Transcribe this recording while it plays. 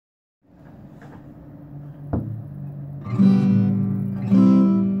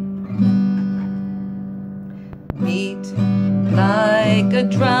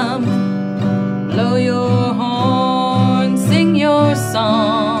drum. Blow your horn, sing your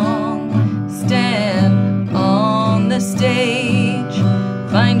song. Stand on the stage,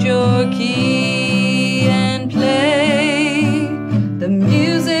 find your key and play. The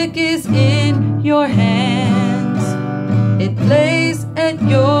music is in your hands, it plays at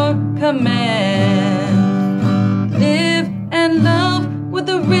your command. Live and love with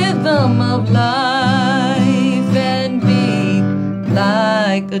the rhythm of life and beat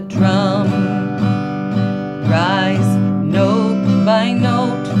like a drum. Rise note by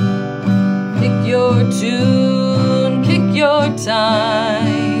note, pick your tune, kick your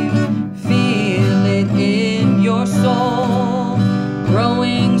time. Feel it in your soul,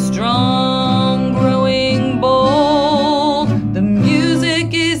 growing strong, growing bold. The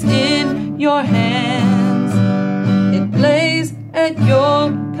music is in your hands, it plays at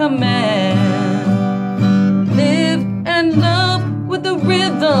your command. Live and love with the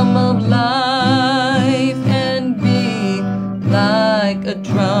rhythm of life and beat like a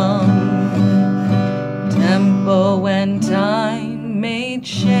drum. Tempo and time may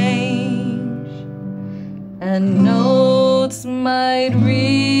change, and notes might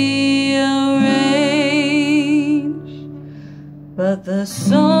rearrange, but the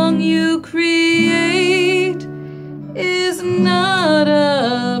song you create is not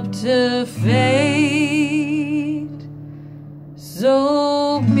up to fate.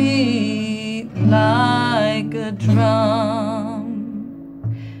 So beat like a drum.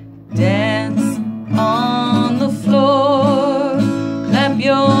 Dance on the floor, clap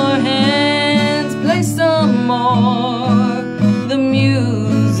your hands, play some more. The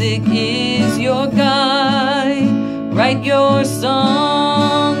music is your guide. Write your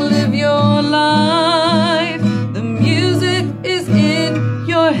song, live your life. The music is in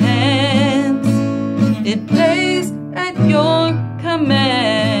your hands, it plays at your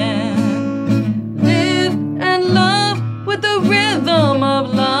command. Live and love with the rhythm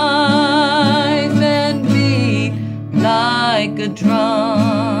of life and beat like a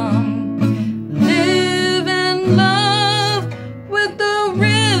drum.